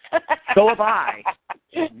 Next. So have I.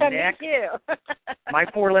 Next. Me too. My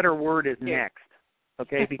 4-letter word is next.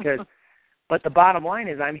 Okay, but the bottom line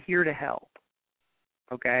is I'm here to help.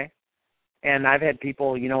 Okay? And I've had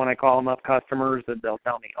people, you know, when I call them up, customers, that they'll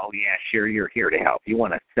tell me, oh, yeah, sure, you're here to help. You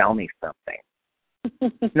want to sell me something.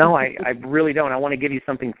 No, I really don't. I want to give you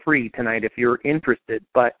something free tonight if you're interested.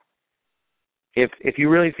 But if you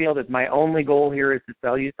really feel that my only goal here is to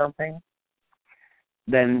sell you something,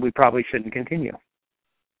 then we probably shouldn't continue.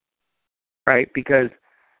 Right? Because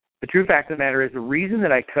the true fact of the matter is the reason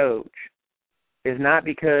that I coach is not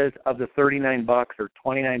because of the $39 or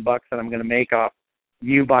 $29 that I'm going to make off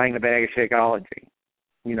you buying a bag of Shakeology.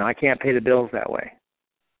 You know, I can't pay the bills that way.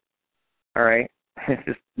 All right? It's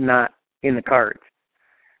just not in the cards.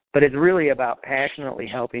 But it's really about passionately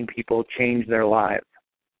helping people change their lives.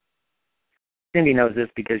 Cindy knows this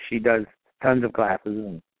because she does tons of classes.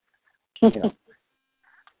 And, you know.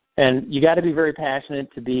 And you got to be very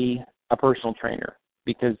passionate to be a personal trainer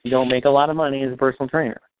because you don't make a lot of money as a personal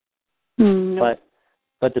trainer. No.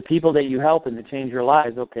 But the people that you help and to change your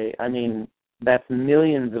lives, okay, I mean, that's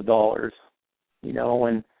millions of dollars, you know,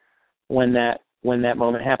 when that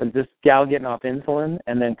moment happens. This gal getting off insulin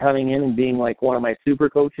and then coming in and being like one of my super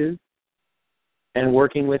coaches and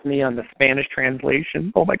working with me on the Spanish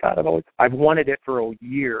translation. Oh my God, I've wanted it for a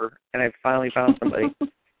year and I've finally found somebody.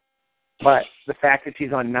 But the fact that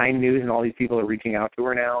she's on 9 News and all these people are reaching out to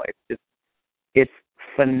her now, it's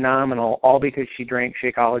phenomenal, all because she drank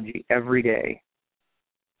Shakeology every day.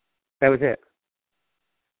 That was it.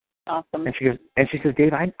 Awesome. And she says,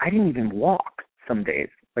 Dave, I didn't even walk some days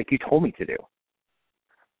like you told me to do.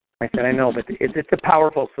 I said, I know, but it's a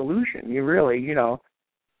powerful solution. You really, you know,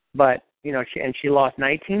 but, you know, she lost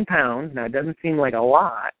 19 pounds. Now, it doesn't seem like a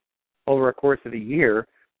lot over a course of a year,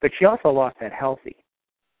 but she also lost that healthy.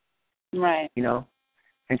 Right. You know,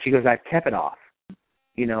 and she goes, I've kept it off,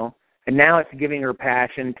 you know, and now it's giving her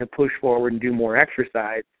passion to push forward and do more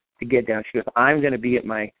exercise to get down. She goes, I'm going to be at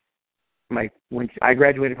when I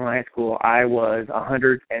graduated from high school, I was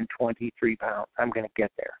 123 pounds. I'm going to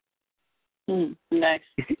get there. Nice.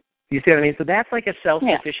 You see what I mean? So that's like a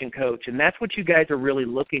self-sufficient coach, and that's what you guys are really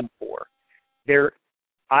looking for.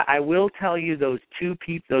 I will tell you, those two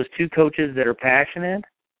coaches that are passionate,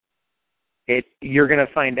 you're going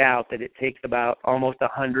to find out that it takes about almost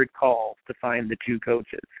 100 calls to find the 2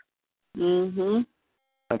 coaches. Mhm.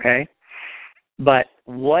 Okay? But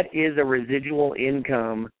what is a residual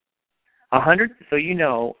income? So you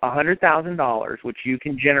know, $100,000, which you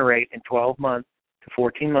can generate in 12 months to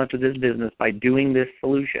 14 months of this business by doing this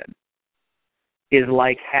solution, is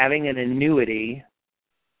like having an annuity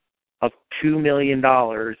of $2 million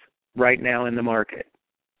right now in the market,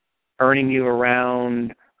 earning you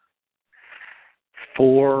around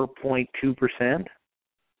 4.2%.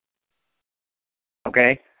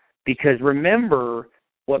 Okay? Because remember,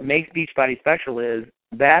 what makes Beachbody special is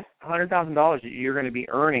that $100,000 that you're going to be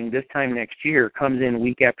earning this time next year comes in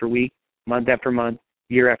week after week, month after month,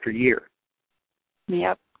 year after year.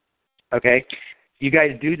 Yep. Okay? You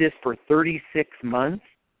guys do this for 36 months,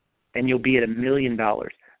 and you'll be at $1 million.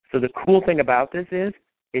 So the cool thing about this is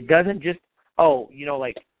it doesn't just,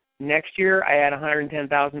 like next year I add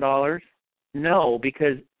 $110,000. No,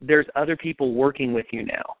 because there's other people working with you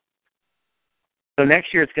now. So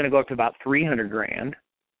next year it's going to go up to about $300,000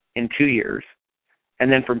 in 2 years.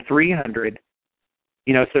 And then from 300,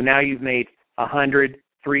 so now you've made 100,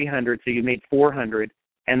 300, so you've made 400.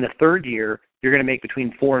 And the third year, you're going to make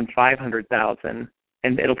between 400,000 and 500,000,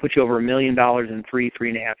 and it'll put you over $1 million in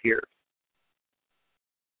 3.5 years.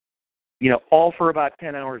 All for about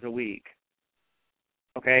 10 hours a week.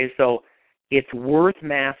 Okay, so it's worth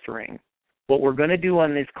mastering. what we're going to do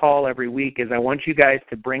on this call every week is I want you guys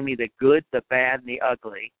to bring me the good, the bad, and the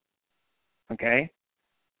ugly. Okay?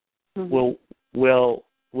 Mm-hmm.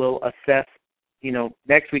 We'll assess,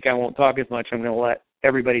 next week I won't talk as much. I'm going to let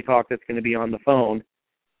everybody talk that's going to be on the phone.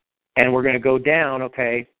 And we're going to go down,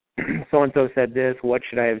 okay, so-and-so said this, what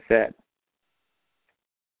should I have said?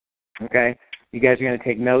 Okay? You guys are going to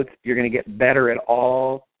take notes. You're going to get better at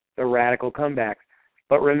all the radical comebacks.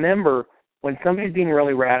 But remember, when somebody's being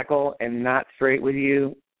really radical and not straight with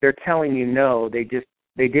you, they're telling you no. They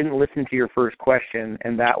didn't listen to your first question,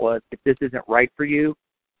 and that was, if this isn't right for you,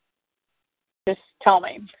 just tell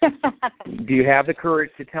me. Do you have the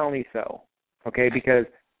courage to tell me so? Okay, because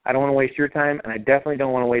I don't want to waste your time, and I definitely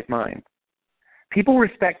don't want to waste mine. People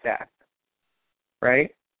respect that, right?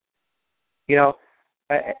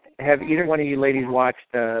 Have either one of you ladies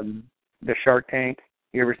watched the Shark Tank?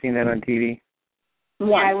 You ever seen that on TV?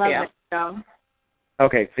 Yeah, I love it. So.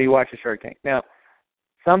 Okay, so you watch the Shark Tank. Now,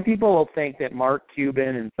 some people will think that Mark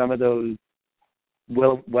Cuban and some of those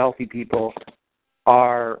wealthy people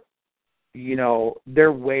are,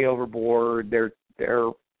 they're way overboard.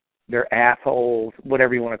 They're assholes,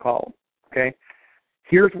 whatever you want to call them. Okay?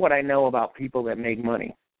 Here's what I know about people that make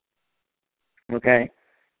money. Okay?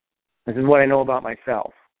 This is what I know about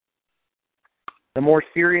myself. The more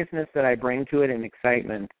seriousness that I bring to it and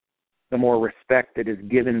excitement, the more respect that is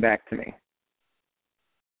given back to me.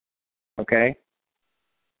 Okay?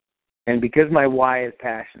 And because my why is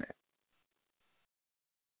passionate,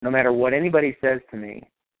 no matter what anybody says to me,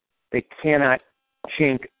 they cannot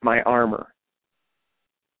chink my armor.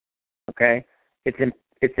 Okay?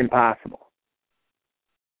 It's impossible.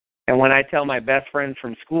 And when I tell my best friends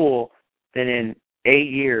from school that in 8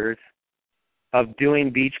 years of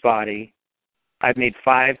doing Beachbody, I've made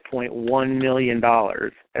 $5.1 million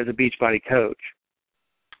as a Beachbody coach,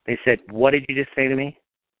 they said, "What did you just say to me?"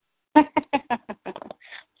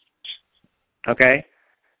 Okay?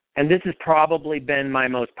 And this has probably been my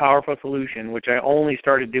most powerful solution, which I only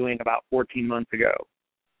started doing about 14 months ago.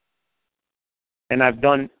 And I've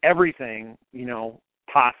done everything,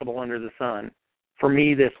 possible under the sun. For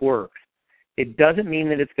me, this works. It doesn't mean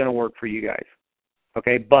that it's going to work for you guys.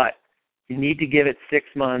 Okay? But you need to give it 6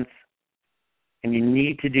 months, and you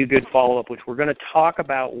need to do good follow-up, which we're going to talk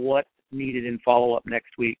about what's needed in follow-up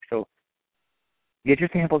next week. So get your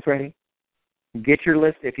samples ready. Get your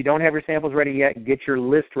list. If you don't have your samples ready yet, get your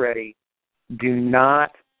list ready. Do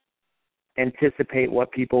not anticipate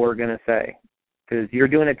what people are going to say, because you're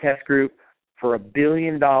doing a test group for $1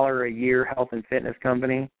 billion a year health and fitness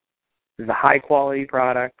company. This is a high-quality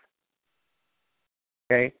product.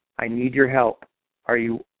 Okay? I need your help. Are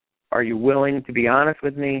you willing to be honest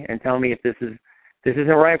with me and tell me if this isn't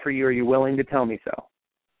right for you? Are you willing to tell me so?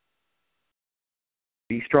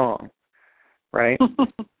 Be strong, right?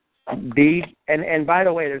 And by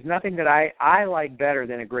the way, there's nothing that I like better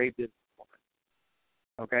than a great businesswoman.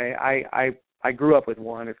 Okay? I grew up with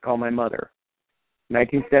one. It's called my mother.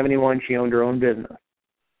 1971, she owned her own business.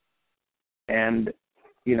 And,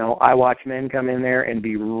 I watch men come in there and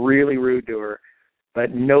be really rude to her,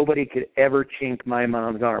 but nobody could ever chink my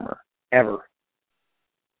mom's armor, ever.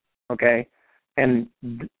 Okay? And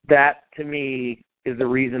that, to me, is the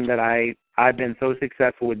reason that I've been so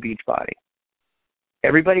successful with Beachbody.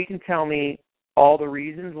 Everybody can tell me all the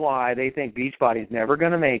reasons why they think Beachbody's never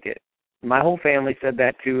going to make it. My whole family said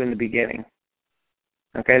that, too, in the beginning.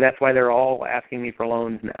 Okay? That's why they're all asking me for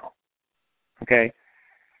loans now. Okay?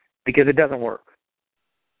 Because it doesn't work.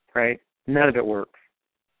 Right? None of it works.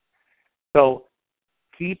 So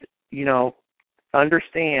keep,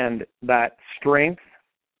 understand that strength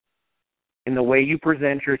in the way you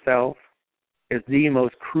present yourself is the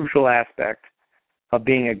most crucial aspect of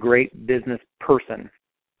being a great business person,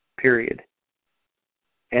 period.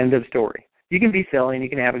 End of story. You can be silly and you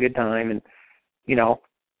can have a good time and,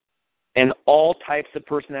 and all types of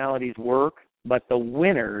personalities work, but the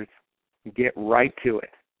winners get right to it.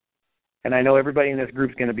 And I know everybody in this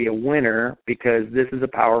group is going to be a winner because this is a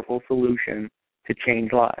powerful solution to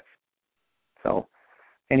change lives. So,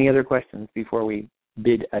 any other questions before we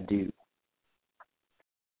bid adieu?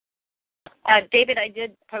 David, I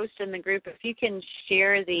did post in the group. If you can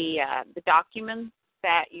share the documents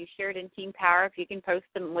that you shared in Team Power, if you can post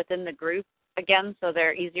them within the group again so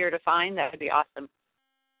they're easier to find, that would be awesome.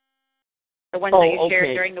 The ones that you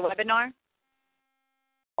shared during the webinar.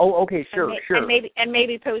 Oh, okay, sure. And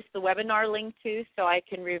maybe post the webinar link too, so I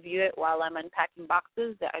can review it while I'm unpacking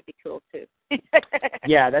boxes. That would be cool too.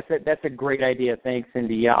 Yeah, that's a great idea. Thanks,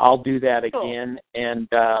 Cindy. Yeah, I'll do that again. And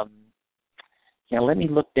let me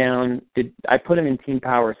look down. I put them in Team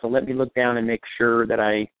Power, so let me look down and make sure that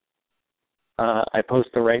I post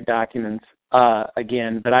the right documents.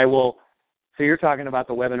 again. But I will. So you're talking about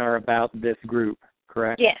the webinar about this group,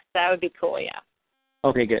 correct? Yes, that would be cool. Yeah.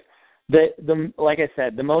 Okay, good. The like I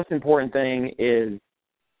said, the most important thing is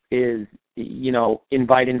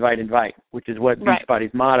invite, which is what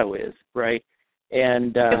Beachbody's motto is, right?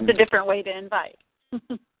 And just a different way to invite.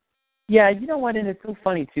 Yeah, you know what? And it's so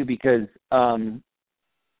funny too because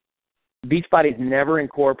Beachbody's never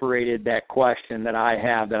incorporated that question that I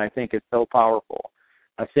have that I think is so powerful.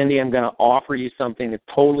 Cindy, I'm going to offer you something that's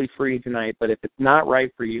totally free tonight, but if it's not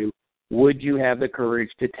right for you, would you have the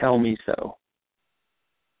courage to tell me so?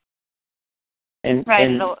 And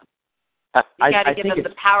you got to give them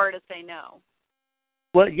the power to say no.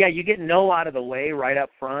 Well, yeah, you get no out of the way right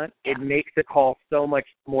up front. Yeah. It makes the call so much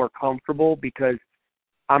more comfortable because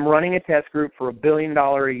I'm running a test group for $1 billion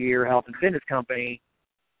a year health and fitness company.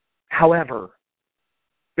 However,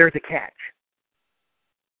 there's a catch,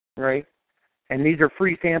 right? And these are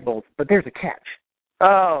free samples, but there's a catch.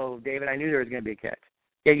 Oh, David, I knew there was going to be a catch.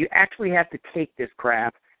 Yeah, you actually have to take this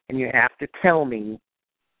crap, and you have to tell me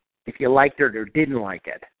if you liked it or didn't like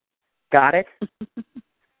it. Got it?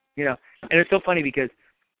 And it's so funny because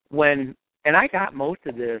and I got most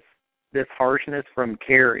of this harshness from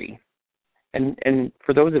Carrie, and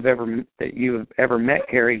for those that you have ever met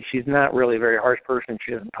Carrie, she's not really a very harsh person.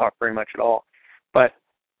 She doesn't talk very much at all, but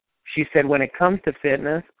she said, when it comes to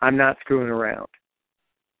fitness, I'm not screwing around.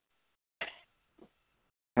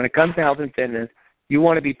 When it comes to health and fitness, you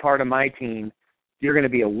want to be part of my team, you're going to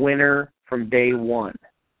be a winner from day one.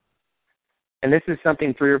 And this is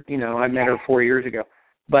something I met her 4 years ago.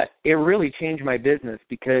 But it really changed my business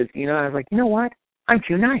because, I was like, you know what? I'm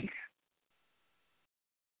too nice.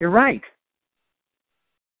 You're right.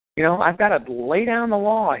 I've got to lay down the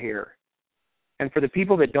law here. And for the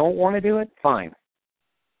people that don't want to do it, fine.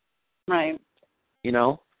 Right.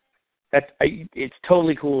 It's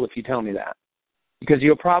totally cool if you tell me that because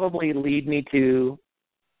you'll probably lead me to,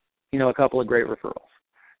 a couple of great referrals.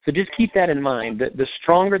 So just keep that in mind. The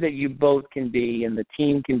stronger that you both can be and the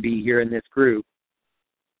team can be here in this group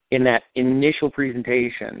in that initial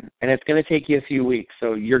presentation, and it's going to take you a few weeks,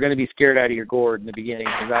 so you're going to be scared out of your gourd in the beginning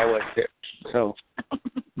as I was too. So,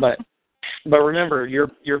 but remember,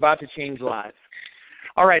 you're about to change lives.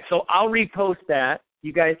 All right, so I'll repost that.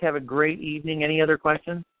 You guys have a great evening. Any other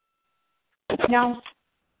questions? No.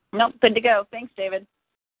 Nope, good to go. Thanks, David.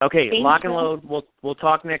 Okay, lock and load. We'll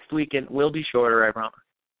talk next week, and we'll be shorter, I promise.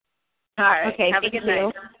 All right. Okay, have a good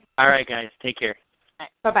night. All right, guys. Take care. Right.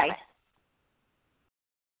 Bye-bye.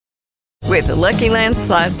 With the Lucky Land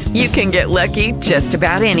Slots, you can get lucky just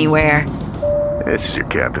about anywhere. This is your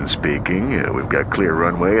captain speaking. We've got clear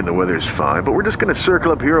runway and the weather's fine, but we're just going to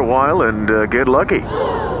circle up here a while and get lucky.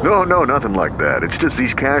 No, nothing like that. It's just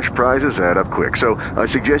these cash prizes add up quick. So I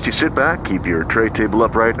suggest you sit back, keep your tray table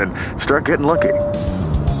upright, and start getting lucky.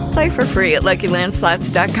 Play for free at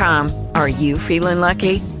LuckyLandSlots.com. Are you feeling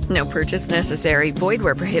lucky? No purchase necessary. Void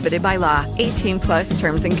where prohibited by law. 18+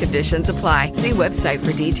 terms and conditions apply. See website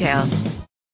for details.